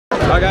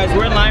Alright guys,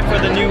 we're in line for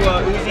the new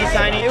Uzi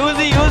signing.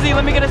 Uzi,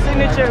 let me get a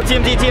signature.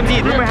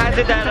 TMZ, rumor has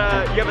it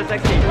that you have a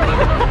sex tape.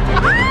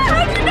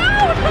 How'd you know?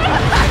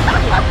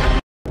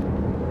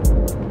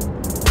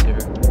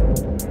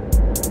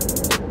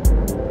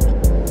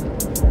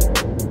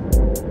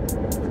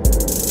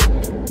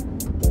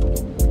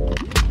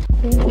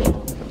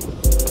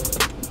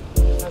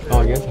 Oh,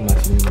 I guess I'm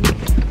not seeing you.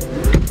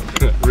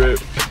 Rip.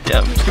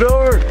 Yep.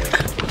 Thrower.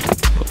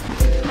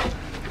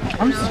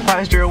 I'm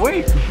surprised you're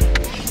awake.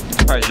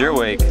 Surprised you're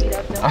awake.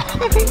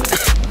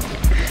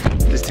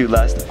 This dude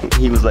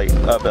he was like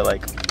up at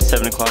like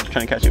 7 o'clock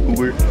trying to catch an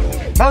Uber.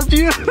 How's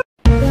you?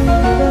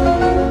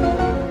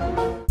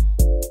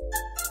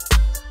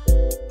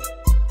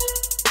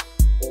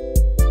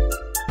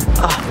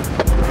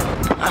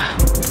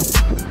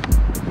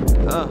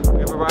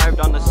 We've arrived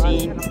on the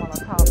scene.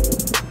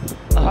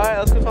 Alright,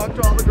 let's go talk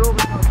to all the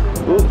girls.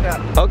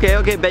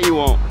 Okay, bet you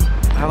won't.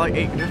 I have like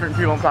 8 different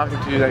people I'm talking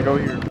to that go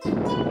here.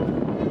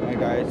 Alright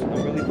guys, I'm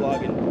really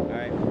vlogging.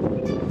 Alright.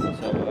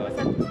 So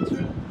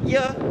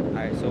yeah.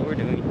 Alright, so what we're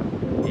doing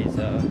is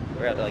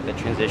we're at like the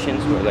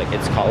transitions where like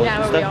it's college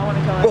and stuff. We all want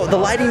to come. Bro, the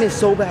lighting is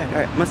so bad.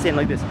 Alright, I'm gonna stand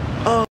like this.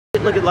 Oh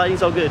shit, look at the lighting's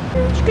so good. Look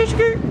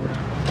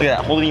at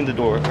that, holding the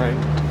door, alright?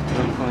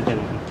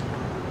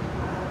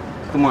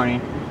 Good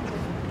morning.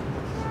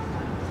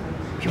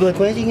 People are like,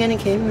 why is he getting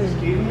cameras?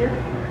 Keaton here?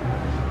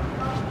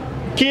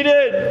 Keaton!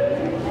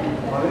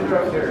 Oh, these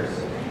are upstairs.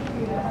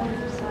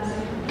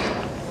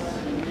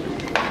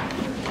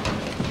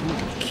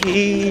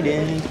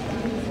 Keaton.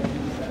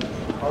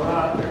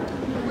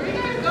 Where are you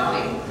guys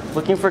going?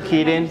 Looking for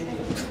Keaton.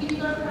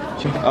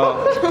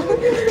 Oh.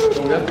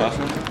 That's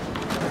awesome.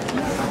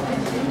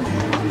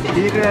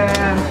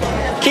 Keaton!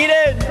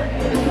 Keaton!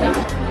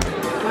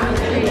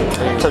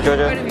 What's up,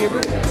 Georgia?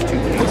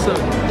 What's up?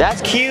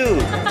 That's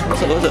cute.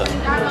 What's up?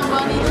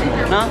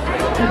 Huh?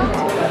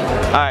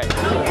 Alright.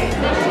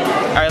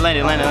 Alright, land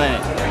it.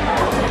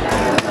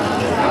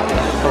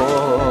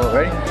 Oh,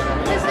 ready?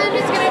 This is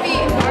just gonna be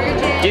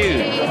RJ.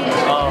 Dude.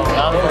 Oh,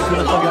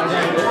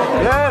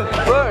 yeah,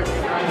 look!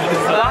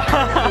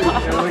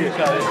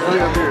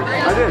 Look up here. I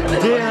did.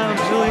 Damn,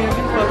 Julian.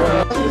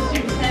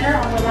 Center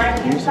on the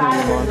right-hand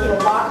side, there's a little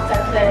box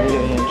that says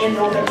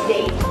enrollment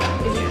date.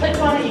 If you click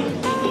on it, you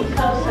can see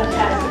details such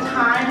as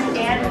time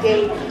and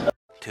date.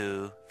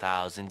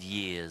 2,000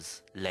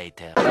 years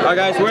later. Alright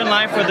guys, we're in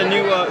line for the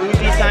new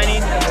Uzi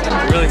signing.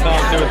 Really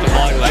following through with the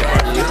vlog like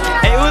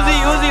Hey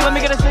Uzi, let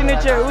me get a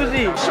signature.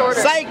 Uzi. Shorter.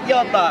 Psych,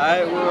 y'all thought.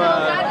 Alright,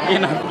 we're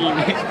in a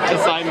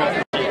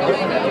assignment.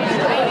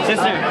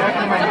 Sister.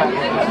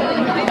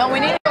 No, we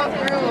need to go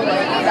through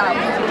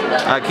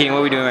that. Alright, Keaton, what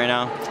are we doing right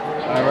now?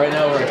 right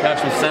now we're at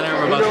Caption Center.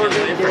 We're about to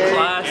get late for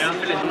class.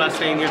 I'm not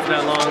staying here for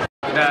that long.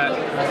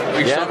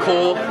 We're so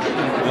cool.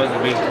 It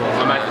wasn't being cool.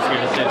 I'm actually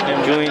scared to sit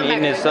down. Julian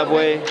eating his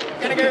Subway.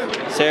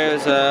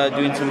 Sarah's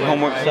doing some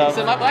homework stuff.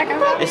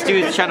 This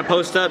dude's trying to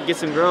post up, get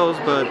some girls,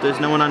 but there's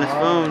no one on his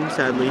phone,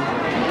 sadly.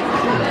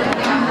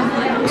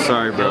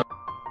 Sorry, bro.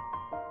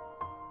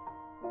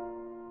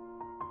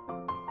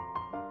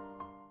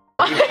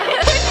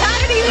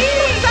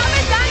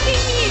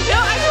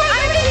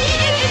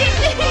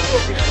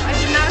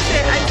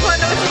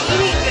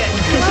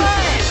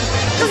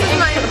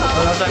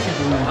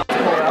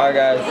 Alright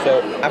guys, so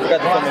I forgot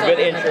to film a good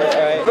intro,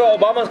 alright? Bro,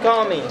 Obama's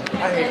calling me.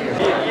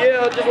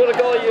 Yeah, I just want to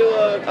call you,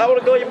 I want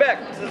to call you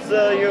back. Since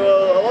I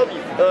love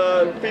you.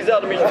 Peace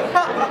out to me.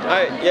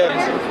 Alright,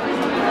 yeah.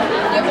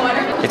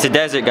 It's a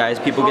desert, guys.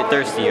 People get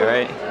thirsty,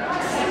 alright?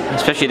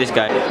 Especially this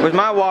guy. Where's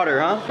my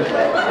water, huh?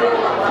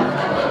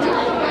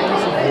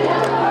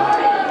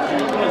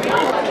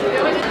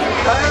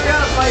 I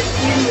gotta fight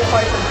Keaton to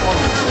fight them for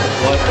me.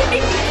 What?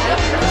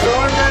 So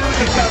I'm trying to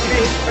cut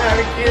me,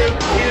 Keaton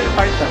to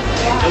fight them.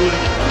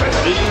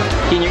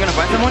 Keaton, you're gonna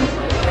fight someone?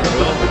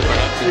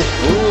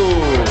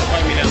 Ooh.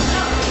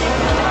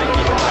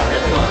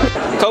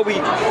 Kobe.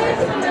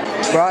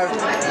 Bro,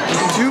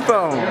 2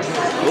 phones.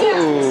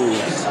 Ooh.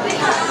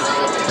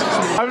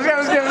 I'm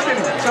just kidding.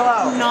 Chill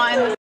out. No,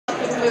 I'm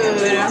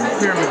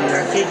Pyramid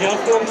here.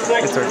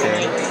 It's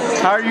okay.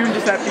 How are you,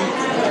 Giuseppe?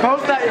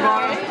 Post that,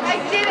 Ivana. I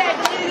did it,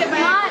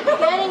 not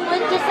getting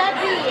with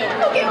Giuseppe.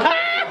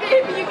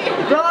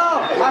 Bro,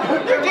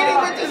 you're getting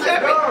with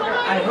Giuseppe. I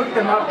hooked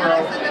them up,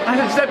 bro. I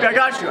said, Giuseppe, I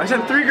got you. I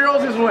sent 3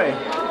 girls his way.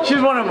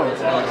 She's one of them. Good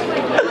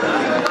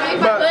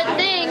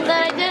thing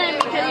that I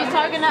didn't because he's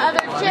talking to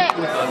other chicks.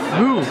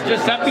 Who?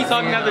 Giuseppe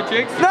talking to other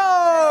chicks?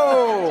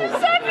 No!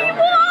 Giuseppe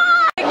won!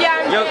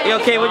 Yo,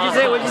 King, what'd you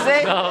say?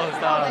 No,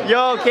 stop.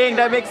 Yo, King,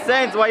 that makes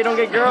sense. Why you don't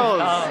get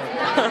girls?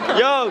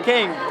 Yo,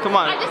 King, come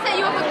on. I just set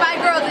you up with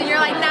 5 girls and you're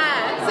like,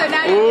 nah. So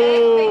now you're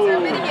gay. Thanks for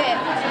admitting it.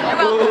 You're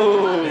welcome.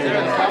 Ooh.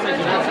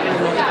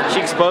 She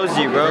exposed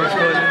you, bro.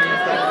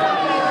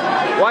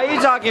 Why are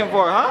you talking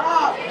for,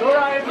 huh?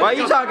 Why are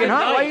you talking,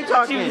 huh? Why are you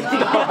talking? He's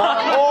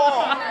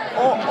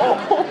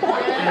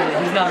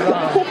not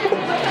wrong.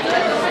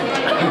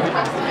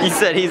 He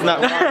said he's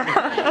not wrong.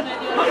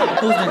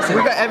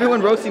 We got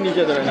everyone roasting each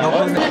other right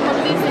now.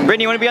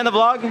 Brittany, you want to be on the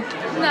vlog?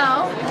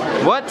 No.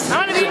 What? I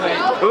want to be.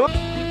 Ooh.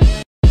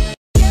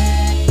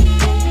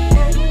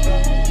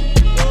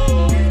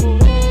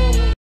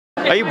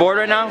 Are you bored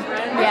right now?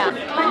 Yeah.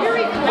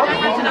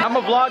 I'm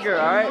a vlogger,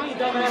 alright?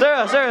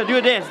 Sarah, do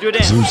a dance, do a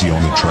dance. Susie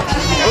on the track.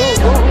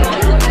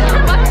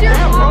 What's your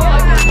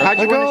How'd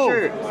you win the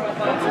shirt?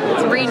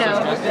 It's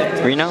Reno.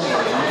 Reno?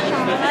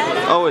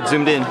 Oh, it's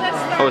zoomed in.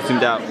 Oh, it's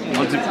zoomed out.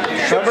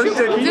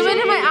 Zoom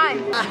into my eye.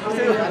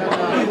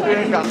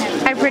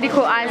 I have pretty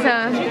cool eyes,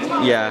 huh?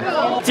 Yeah.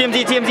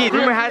 TMZ.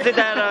 Rumor has it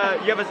that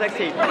you have a sex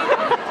tape.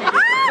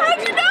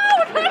 How'd you know?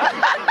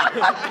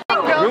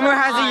 Rumor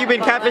has it you've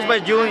been catfished by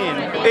Julian.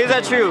 Is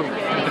that true?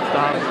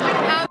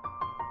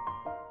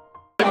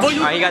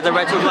 Alright, he got the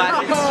retro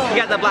glasses, he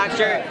got the black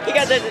shirt, he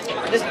got this,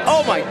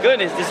 oh my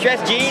goodness,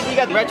 distressed jeans, he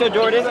got the retro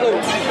Jordans, ooh,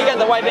 he got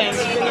the white bangs,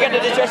 he got the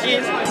distressed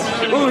jeans,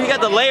 ooh, he got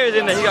the layers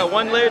in there, he got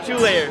 1 layer, 2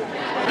 layer.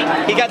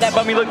 He got that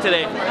bummy look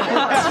today.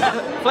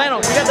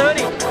 Flannel, he got the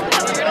hoodie.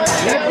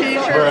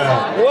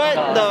 What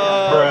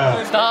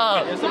the?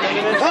 Stop.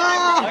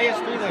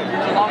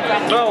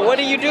 Bro, what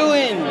are you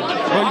doing?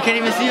 Bro, you can't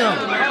even see him.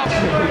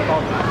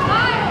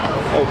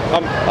 Oh,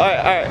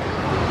 alright.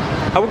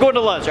 We're going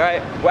to lunch,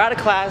 alright? We're out of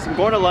class, we're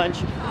going to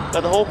lunch.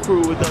 Got the whole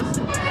crew with us.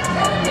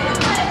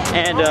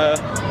 And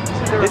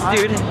this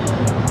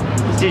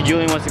dude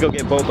Julian wants to go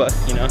get boba,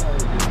 you know?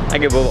 I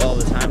get boba all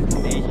the time.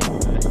 I'm Asian,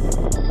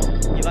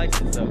 but he likes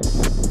it, so.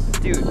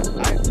 Dude,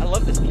 I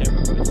love this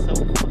camera, bro. It's so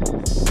fun.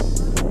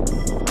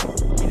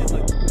 Keaton,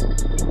 look.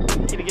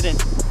 Keaton, get in.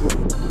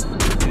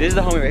 Dude, this is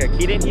the homie right here.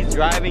 Keaton, he's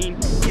driving.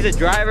 He's a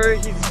driver,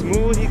 he's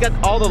smooth, he's got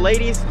all the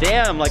ladies.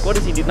 Damn, like what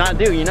does he not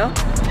do, you know?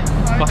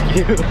 Fuck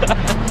you.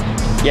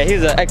 Yeah, he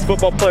was an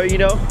ex-football player, you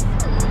know?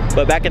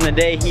 But back in the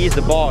day, he's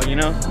the ball, you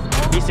know?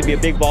 He used to be a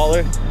big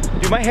baller.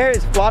 Dude, my hair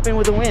is flopping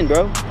with the wind,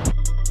 bro.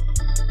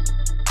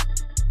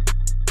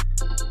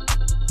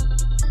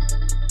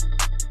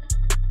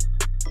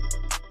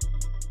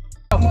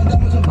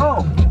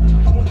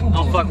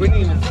 Oh fuck, we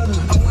didn't even.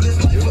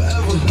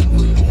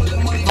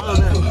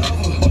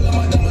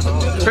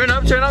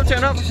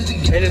 Turn up.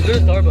 Hey, let's go to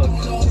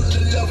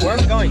Starbucks. Where am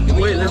I going?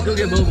 Wait, let's go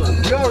get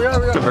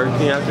boba. To Burger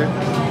King after?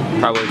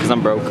 Probably, because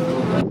I'm broke.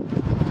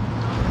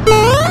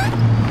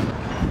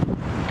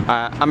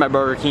 I'm at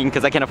Burger King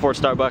because I can't afford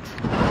Starbucks.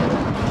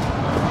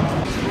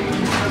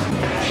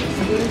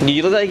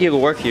 You look like you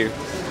could work here.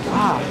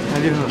 Ah, I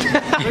do.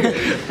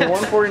 For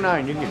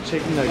 $1.49, you can get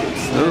chicken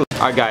nuggets.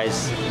 Alright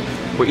guys,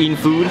 we're eating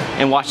food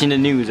and watching the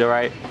news,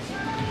 alright?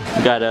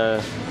 We got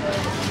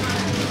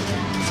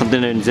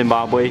something in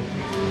Zimbabwe.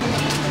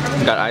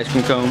 We got ice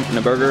cream cone and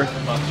a burger.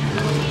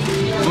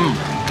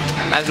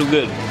 That's so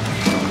good.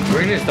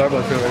 We're gonna get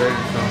Starbucks over there.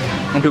 So.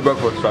 I'm too broke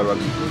for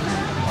Starbucks.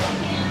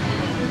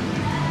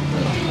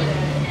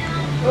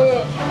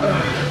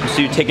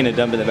 See you taking a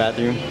dump in the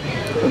bathroom.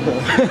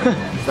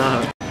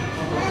 Stop.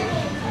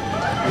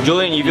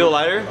 Julian, you feel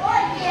lighter?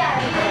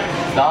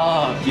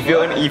 Stop. You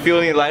feel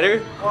any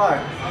lighter? Why?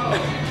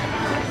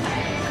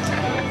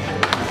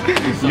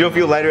 You don't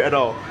feel lighter at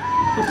all.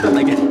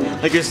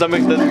 Like your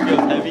stomach doesn't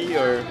feel heavy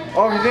or?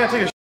 Oh, he's gonna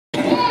take a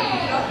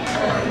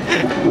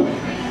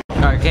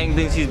Alright, Kang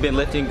thinks he's been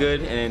lifting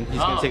good and he's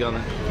gonna take on the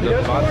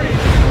box.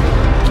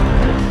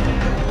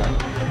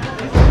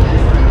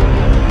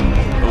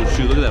 Oh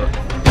shoot, look at that.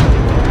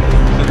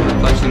 Look at the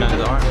flexing on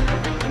his arm.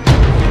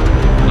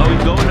 Oh,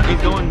 he's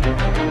going.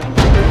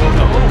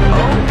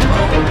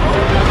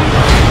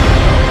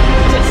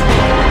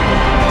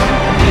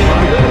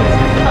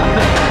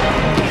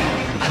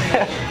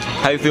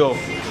 How you feel?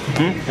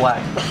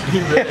 Black.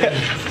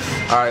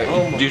 Alright,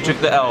 you took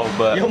the L,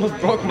 but You almost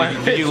broke my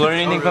did you learn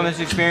anything from this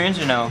experience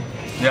or no?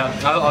 Yeah,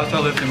 I'll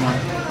start lifting more.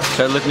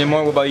 Start lifting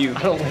more? What about you?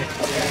 I don't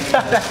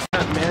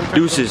like.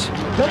 Deuces.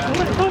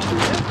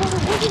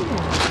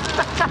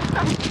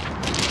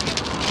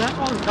 That's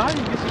all the time.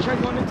 You used to try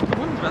going into the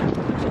women's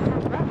bathroom.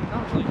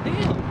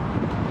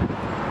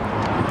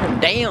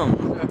 Damn.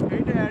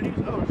 Hey, daddy.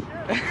 Oh,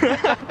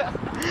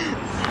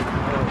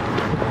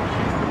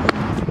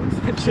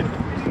 shit.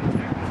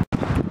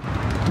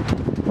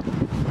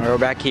 Alright, we're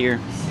back here.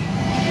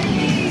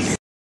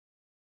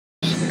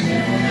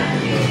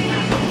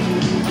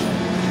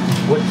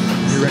 What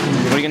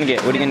are you gonna get?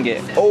 What are you gonna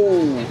get?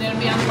 Oh!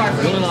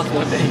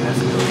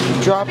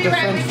 Drop the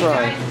french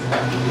fry.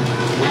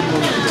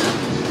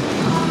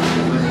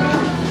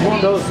 One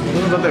of those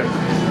up there.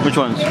 Which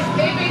ones? The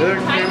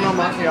other caramel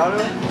macchiato.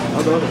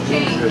 Oh, those are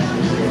good.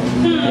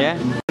 Yeah?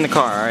 In the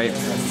car, alright?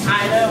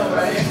 I know,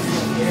 right?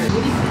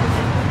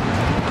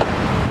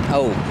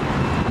 Oh.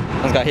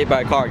 I just got hit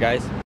by a car,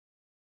 guys.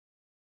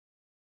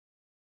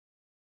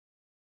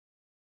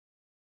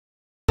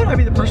 I'd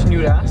be the person you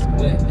would ask.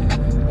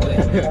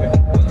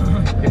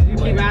 If you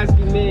keep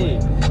asking me.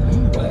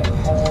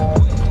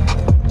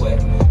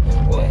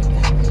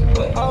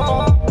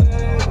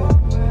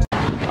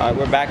 Alright,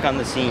 we're back on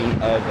the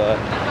scene of the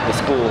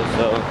school,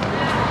 so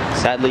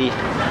sadly,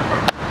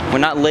 we're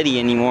not Liddy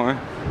anymore.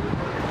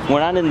 We're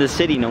not in the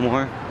city no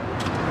more.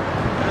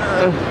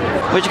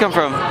 Where'd you come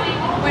from?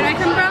 Where'd I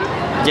come from?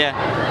 Yeah.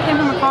 I came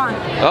from a car.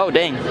 Oh,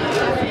 dang.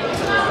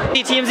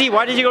 Hey, TMZ,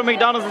 why did you go to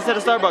McDonald's instead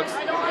of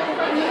Starbucks?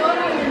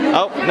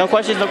 Oh, no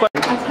questions, no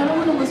questions. I kind of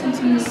want to listen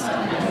to you.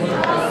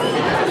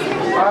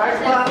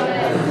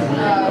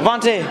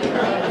 Avante.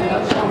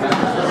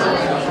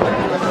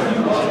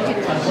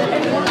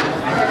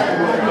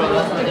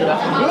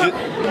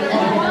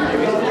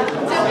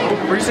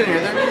 Were you sitting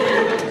here then?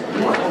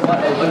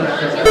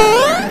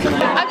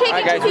 I'm taking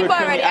Alright guys, two we're people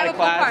currently already. I out have a of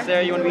cool class. car.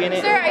 Sarah, you want to be in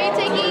it? Sir, are you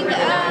taking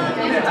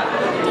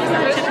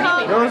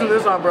Don't listen to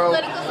this one, bro.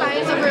 political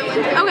science over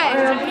religion? Okay.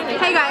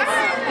 Hey guys,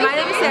 my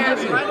name is Sarah.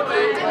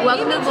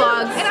 Welcome to the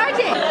vlogs. And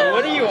RJ.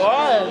 What are you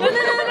on? No.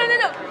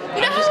 You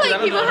know how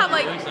like people have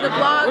like the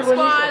vlog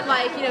squad,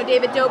 like you know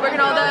David Dobrik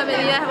and all them,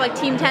 and you have like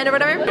Team 10 or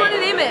whatever. What do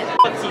you name it?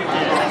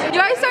 You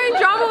guys started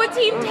drama with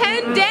Team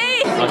 10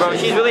 days. Bro,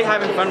 she's really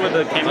having fun with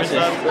the camera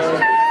stuff.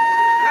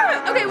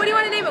 Okay, what do you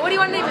want to name it? What do you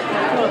want to name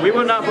it? We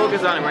will not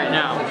focus on it right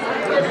now.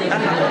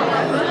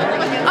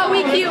 Oh,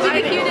 we cute. We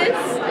the cutest.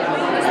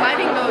 This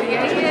lighting go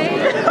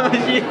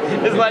yay.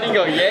 This lighting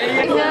go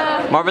yay.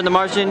 Yeah. Marvin the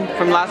Martian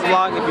from last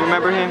vlog, if you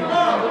remember him.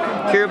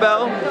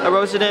 Kirabel, I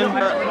roasted him.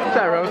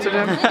 I roasted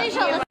him.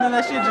 And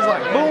that shit just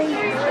like boom,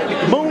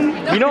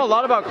 boom. You know a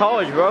lot about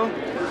college, bro.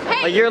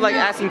 Hey, Like you're like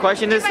asking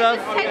questions and stuff.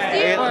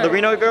 text The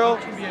Reno girl.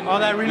 All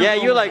that Reno. Yeah,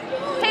 you're like.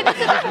 Hey, this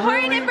is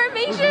important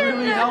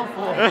information.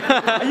 helpful.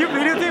 Are you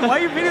videotaping? Why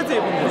are you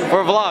videotaping this?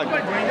 For a vlog.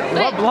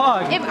 What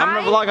blog? If I'm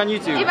gonna vlog on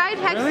YouTube. If I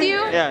text you,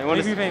 Yeah, you want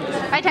Make me to? famous.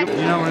 I text you.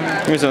 You know what I mean?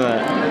 Give me some of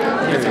that.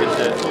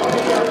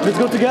 Let's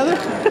go together.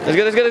 Let's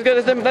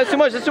go. That's too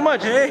much. That's too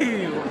much.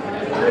 Hey.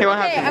 Hey, what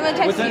Okay, I'm happened?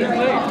 gonna text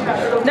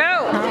you.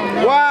 No.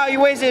 Wow, you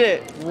wasted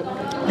it.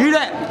 You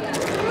that.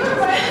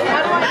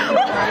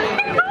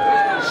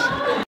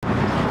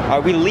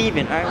 Are we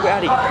leaving? All right, we're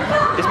out of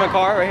here. This is my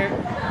car right here.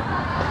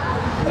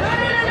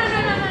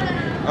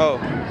 Oh,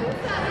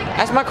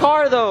 that's my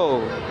car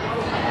though.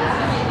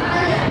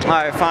 All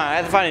right, fine. I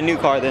have to find a new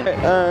car then.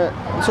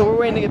 So we're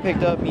waiting to get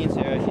picked up. Me and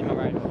Sarah. She's my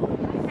ride.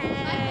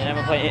 And I'm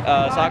gonna play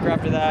soccer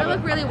after that. I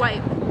look really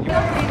white.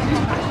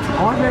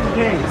 I want to make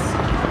games.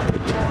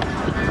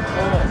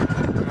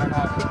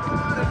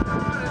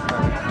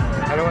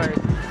 How do I?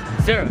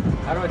 Sarah,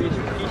 How do I do this?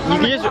 you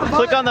can just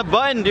click on the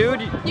button,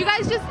 dude. You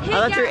guys just hit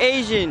I thought you're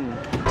yes. Asian.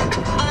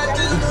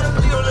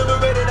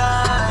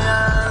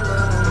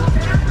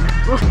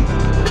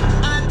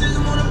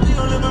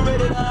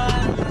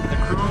 The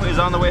crew is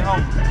on the way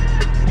home.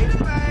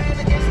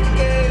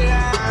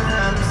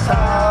 I'm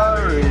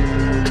sorry.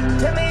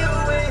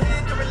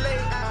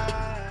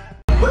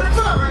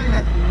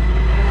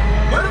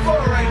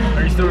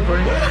 Are you still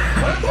recording?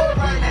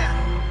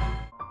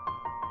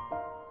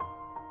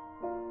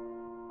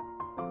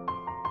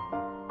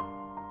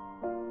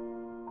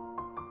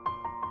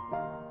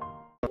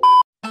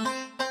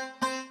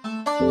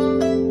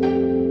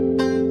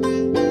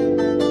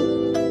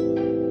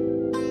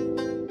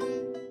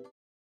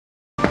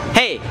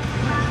 Hey,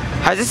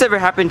 has this ever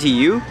happened to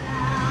you?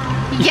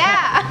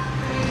 Yeah.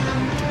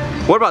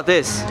 What about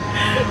this?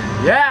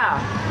 Yeah.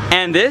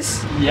 And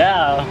this?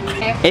 Yeah.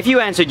 If you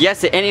answered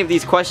yes to any of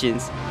these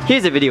questions,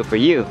 here's a video for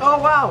you. Oh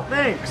wow,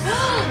 thanks.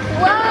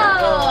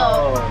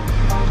 Whoa.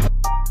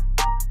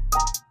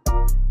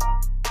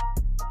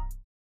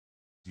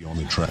 The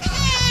only track.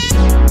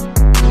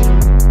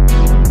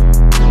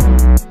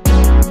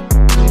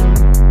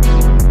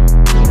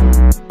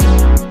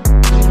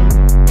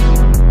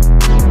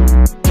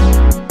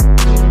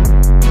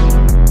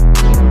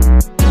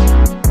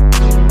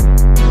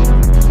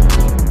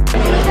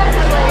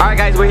 Alright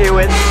guys, we're here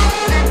with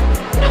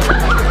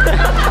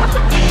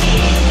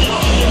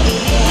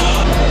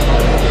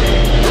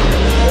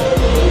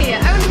Yeah,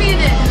 I would be in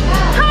it.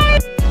 Hi.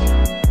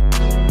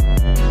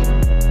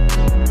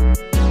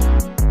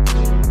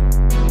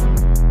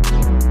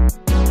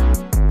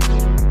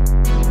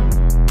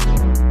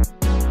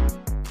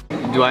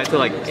 Do I have to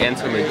like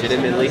answer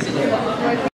legitimately?